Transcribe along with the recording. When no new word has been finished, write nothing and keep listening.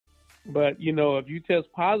But if you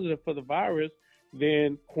test positive for the virus,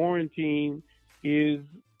 then quarantine is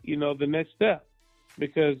the next step,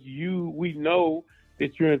 because we know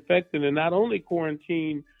that you're infected, and not only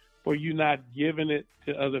quarantine for you not giving it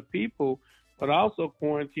to other people, but also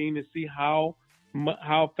quarantine to see how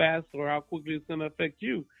fast or how quickly it's going to affect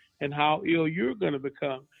you and how ill you're going to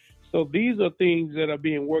become. So these are things that are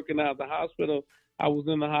being worked out at the hospital. I was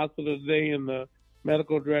in the hospital today, and the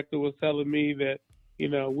medical director was telling me that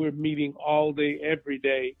we're meeting all day, every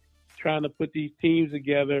day, trying to put these teams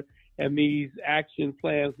together and these action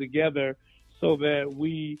plans together so that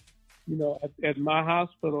we, at my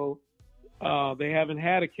hospital, they haven't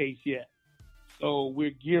had a case yet. So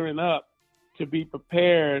we're gearing up to be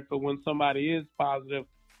prepared for when somebody is positive.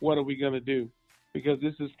 What are we going to do? Because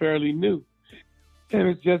this is fairly new, and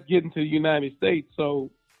it's just getting to the United States.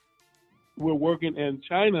 So we're working in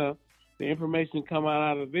China. The information coming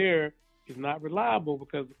out of there is not reliable,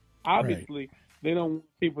 because obviously they don't want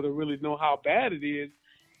people to really know how bad it is.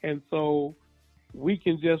 And so we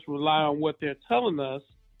can just rely on what they're telling us,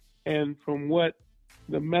 and from what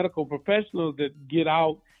the medical professionals that get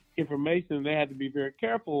out information, they had to be very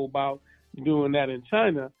careful about doing that in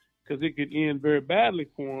China, because it could end very badly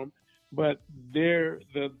for them. But the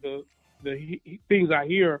things I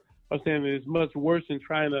hear are saying that it's much worse in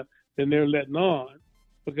China than they're letting on,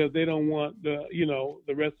 because they don't want the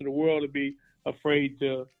rest of the world to be afraid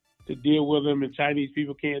to deal with them, and Chinese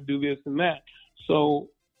people can't do this and that. So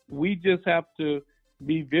we just have to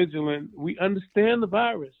be vigilant. We understand the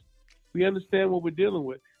virus. We understand what we're dealing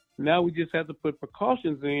with. Now we just have to put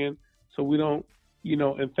precautions in so we don't,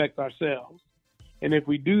 infect ourselves. And if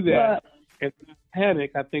we do that and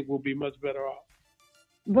panic, I think we'll be much better off.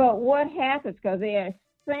 But what happens, because they are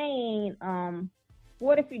saying,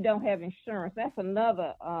 what if you don't have insurance? That's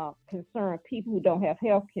another concern, people who don't have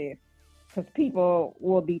health care, because people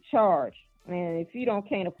will be charged. And if you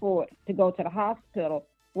can't afford to go to the hospital,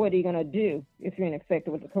 what are you going to do if you're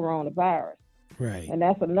infected with the coronavirus? Right. And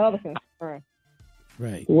that's another concern.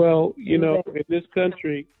 Right. Well, in this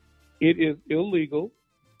country, it is illegal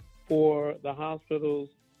for the hospitals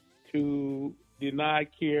to deny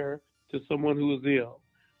care to someone who is ill.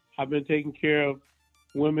 I've been taking care of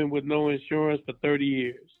women with no insurance for 30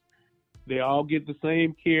 years. They all get the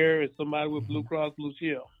same care as somebody with Blue Cross Blue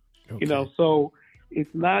Shield. Okay. So it's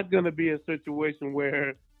not going to be a situation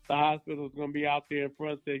where the hospital is going to be out there in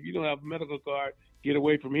front and say, if you don't have a medical card, get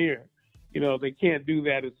away from here. They can't do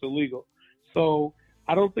that. It's illegal. So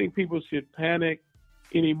I don't think people should panic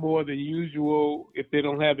any more than usual if they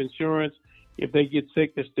don't have insurance. If they get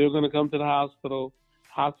sick, they're still going to come to the hospital.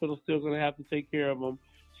 Hospital's still going to have to take care of them.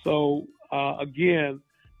 So, again,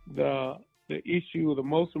 the issue, the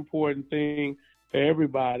most important thing for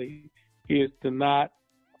everybody is to not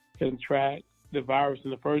contract the virus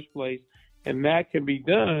in the first place. And that can be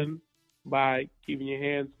done by keeping your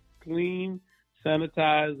hands clean,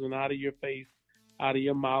 sanitized, and out of your face, out of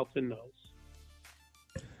your mouth and nose.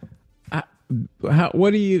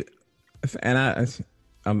 What do you? And I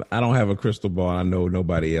don't have a crystal ball. I know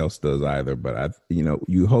nobody else does either. But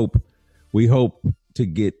we hope to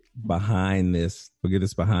get behind this. We'll get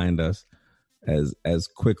this behind us as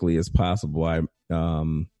quickly as possible.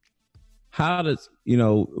 How does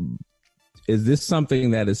is this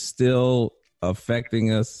something that is still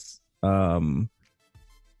affecting us? Do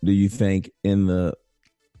you think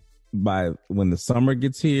by when the summer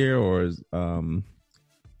gets here, or is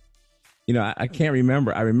I can't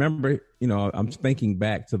remember. I remember, I'm thinking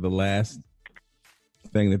back to the last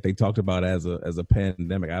thing that they talked about as a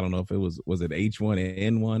pandemic. I don't know if it was it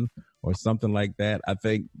H1N1 or something like that. I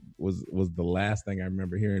think was the last thing I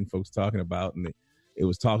remember hearing folks talking about, and it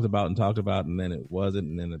was talked about, and then it wasn't,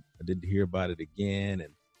 and then I didn't hear about it again.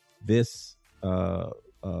 And this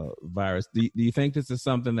virus, do you think this is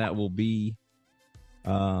something that will be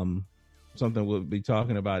something we'll be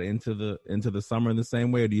talking about into the summer in the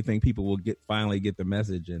same way, or do you think people will finally get the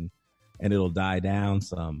message and it'll die down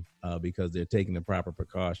some because they're taking the proper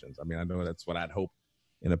precautions? I mean, I know that's what I'd hope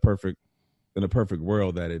in a perfect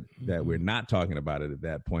world that we're not talking about it at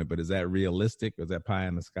that point. But is that realistic? Or is that pie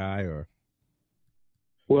in the sky? Or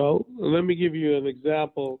well, let me give you an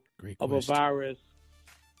example of a virus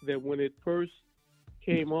that when it first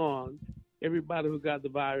came on, everybody who got the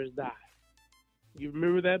virus died. You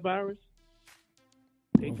remember that virus?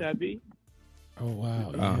 HIV? Oh,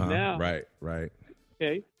 wow. Uh-huh. Now, right.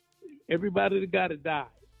 Okay. Everybody that got it died.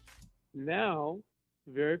 Now,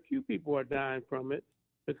 very few people are dying from it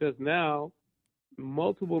because now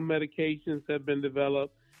multiple medications have been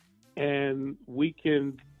developed, and we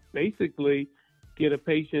can basically get a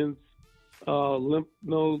patient's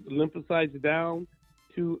lymphocytes down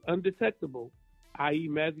to undetectable, i.e.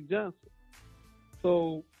 Magic Johnson.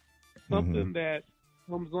 So something that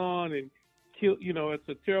comes on and kill, it's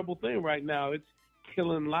a terrible thing right now. It's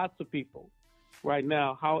killing lots of people right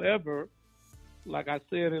now. However, like I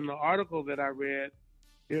said in the article that I read,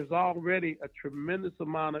 there's already a tremendous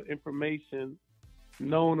amount of information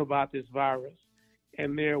known about this virus,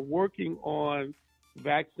 and they're working on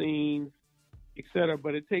vaccines, et cetera,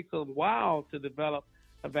 but it takes a while to develop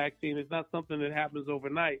a vaccine. It's not something that happens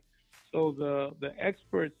overnight. So the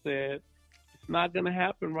experts said it's not going to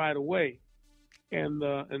happen right away. And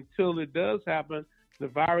until it does happen, the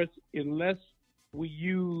virus, unless we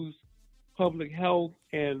use public health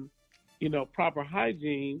and, proper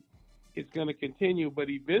hygiene, it's going to continue. But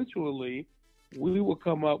eventually, we will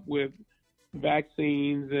come up with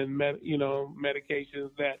vaccines and,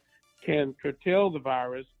 medications that can curtail the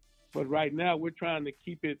virus. But right now, we're trying to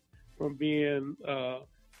keep it from being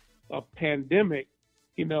a pandemic,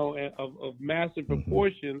 of massive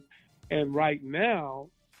proportions. And right now,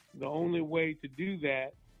 the only way to do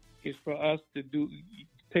that is for us to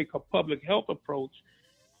take a public health approach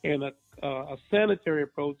and a sanitary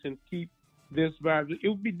approach and keep this virus. It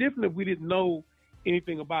would be different if we didn't know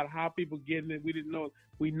anything about how people get it. We didn't know.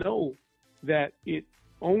 We know that it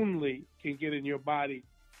only can get in your body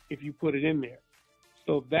if you put it in there.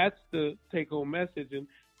 So that's the take-home message. And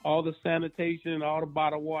all the sanitation, all the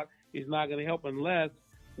bottled water is not going to help unless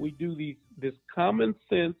we do this common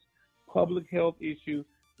sense public health issue,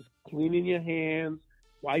 just cleaning your hands,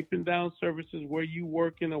 wiping down surfaces where you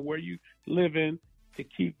working or where you living to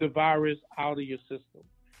keep the virus out of your system.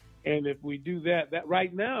 And if we do that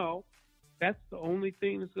right now, that's the only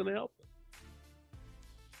thing that's going to help us,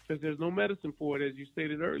 because there's no medicine for it, as you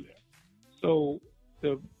stated earlier. So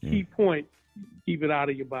the key point, keep it out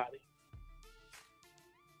of your body.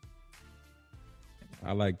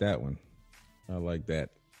 I like that one. I like that.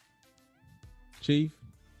 Chief,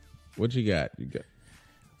 what you got?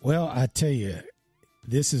 Well, I tell you,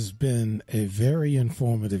 this has been a very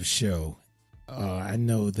informative show. I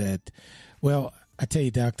know that. Well, I tell you,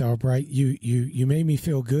 Dr. Albright, you made me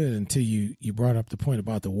feel good until you brought up the point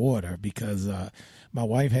about the water, because my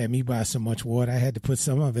wife had me buy so much water, I had to put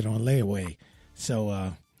some of it on layaway.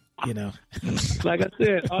 So, like I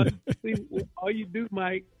said, all you do,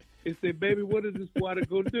 Mike, is say, baby, what is this water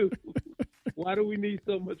going to do? Why do we need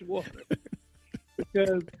so much water?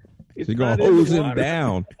 Because it's going to hose him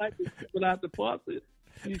down. Without the faucet.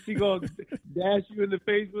 She going to dash you in the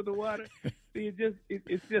face with the water. See,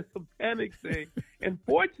 it's just a panic thing. And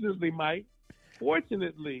fortunately, Mike,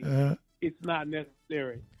 it's not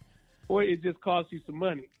necessary. Or it just costs you some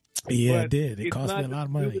money. Yeah, but it did. It cost me a lot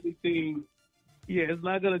of money. It's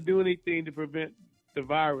not going to do anything to prevent the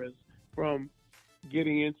virus from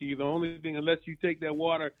getting into you. The only thing, unless you take that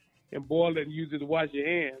water and boil it and use it to wash your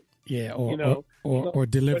hands. Yeah, or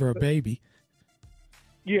deliver a baby.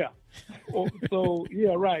 Yeah.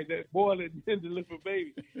 Yeah, right. That boil it and deliver a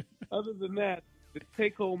baby. Other than that, the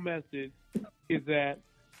take-home message is that,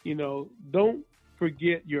 don't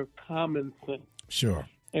forget your common sense. Sure.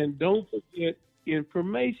 And don't forget,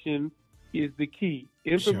 information is the key.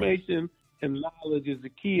 Information and knowledge is the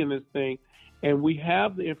key in this thing. And we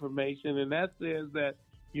have the information, and that says that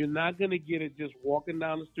you're not going to get it just walking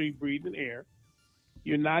down the street breathing air.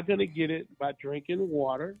 You're not going to get it by drinking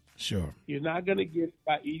water. Sure. You're not going to get it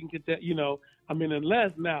by eating,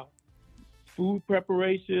 unless now food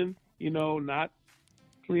preparation, not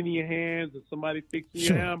cleaning your hands or somebody fixing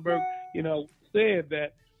your hamburger, said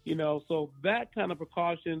that, so that kind of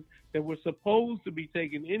precautions that we're supposed to be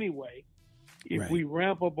taking anyway, if we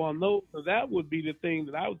ramp up on those, so that would be the thing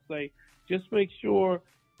that I would say, just make sure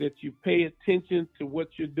that you pay attention to what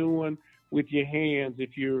you're doing with your hands.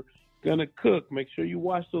 If you're going to cook, make sure you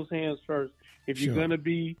wash those hands first. If you're going to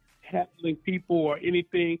be handling people or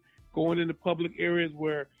anything, going into public areas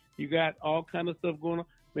where you got all kind of stuff going on,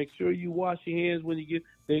 make sure you wash your hands when you get,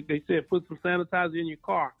 they said put some sanitizer in your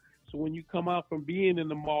car. So when you come out from being in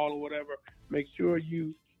the mall or whatever, make sure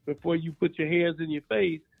you, before you put your hands in your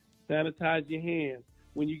face, sanitize your hands.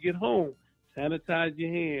 When you get home, sanitize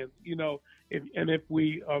your hands. If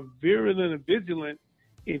we are virulent and vigilant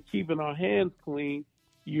in keeping our hands clean,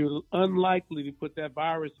 you're unlikely to put that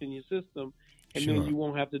virus in your system, and then you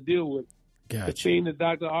won't have to deal with it. Gotcha. The thing that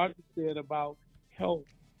Dr. Arthur said about health,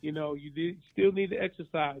 you still need to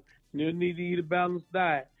exercise. You need to eat a balanced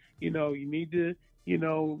diet. You need to,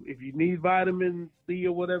 if you need vitamin C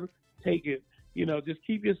or whatever, take it. Just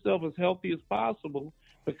keep yourself as healthy as possible,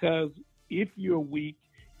 because if you're weak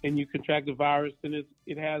and you contract the virus, then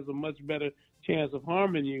it has a much better chance of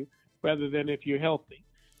harming you rather than if you're healthy.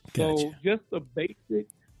 Gotcha. So just a basic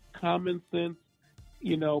common sense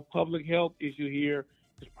public health issue here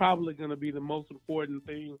is probably going to be the most important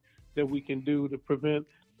thing that we can do to prevent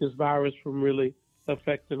this virus from really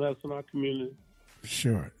affecting us in our community.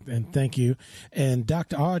 Sure. And thank you. And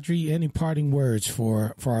Dr. Audrey, any parting words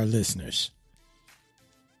for our listeners?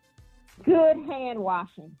 Good hand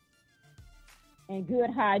washing and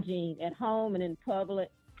good hygiene at home and in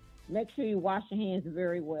public. Make sure you wash your hands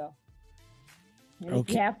very well. And if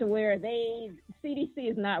you have to wear, CDC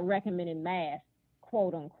is not recommending masks,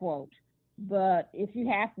 quote unquote. But if you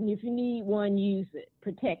need one, use it.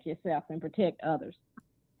 Protect yourself and protect others.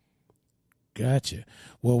 Gotcha.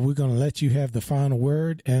 Well, we're going to let you have the final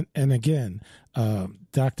word. And again,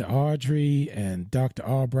 Dr. Audrey and Dr.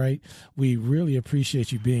 Albright, we really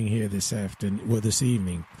appreciate you being here this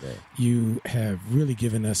evening. Yeah. You have really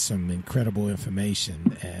given us some incredible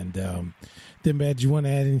information. And then, Matt, do you want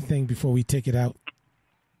to add anything before we take it out?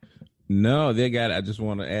 No, I just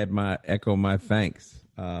want to echo my thanks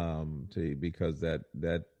to you, because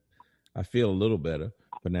that I feel a little better,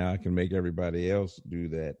 but now I can make everybody else do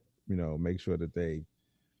that. Make sure that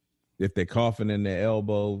if they're coughing in their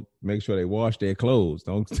elbow, make sure they wash their clothes.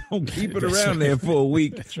 Don't keep it around there for a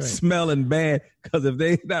week smelling bad, because if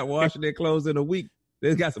they're not washing their clothes in a week,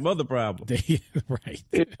 they've got some other problems. Right.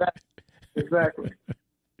 Exactly.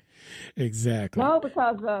 Exactly. No,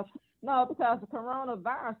 because the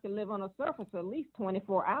coronavirus can live on a surface for at least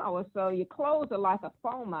 24 hours. So your clothes are like a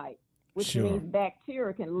fomite, which means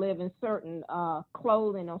bacteria can live in certain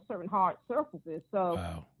clothing on certain hard surfaces. So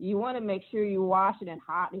you want to make sure you wash it in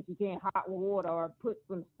if you can, hot water, or put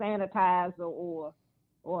some sanitizer or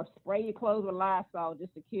spray your clothes with Lysol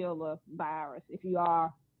just to kill the virus if you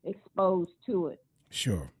are exposed to it.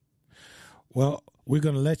 Sure. Well, we're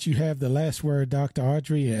going to let you have the last word, Dr.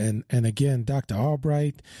 Audrey, and again, Dr.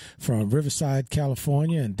 Albright from Riverside,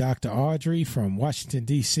 California, and Dr. Audrey from Washington,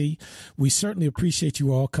 D.C. We certainly appreciate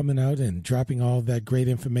you all coming out and dropping all of that great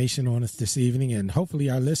information on us this evening, and hopefully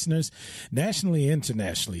our listeners, nationally and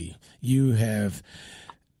internationally, you have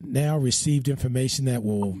now received information that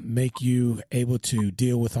will make you able to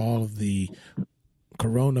deal with all of the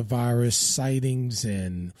coronavirus sightings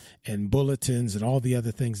and bulletins and all the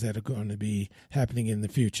other things that are going to be happening in the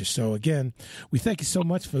future. So again, we thank you so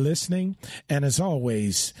much for listening. And as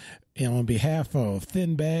always, on behalf of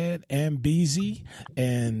Thinbad and Beezy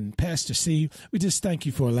and Pastor C, we just thank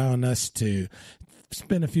you for allowing us to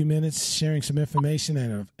spend a few minutes sharing some information.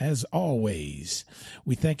 And as always,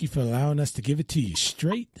 we thank you for allowing us to give it to you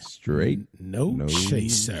straight, no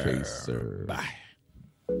chaser. Bye.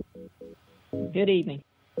 Good evening.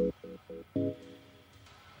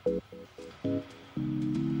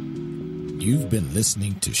 You've been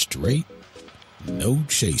listening to Straight No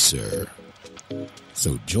Chaser.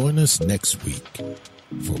 So join us next week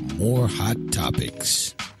for more hot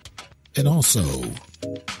topics. And also,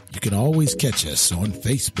 you can always catch us on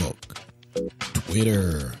Facebook,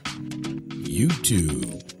 Twitter,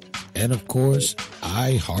 YouTube, and of course,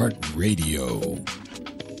 iHeartRadio.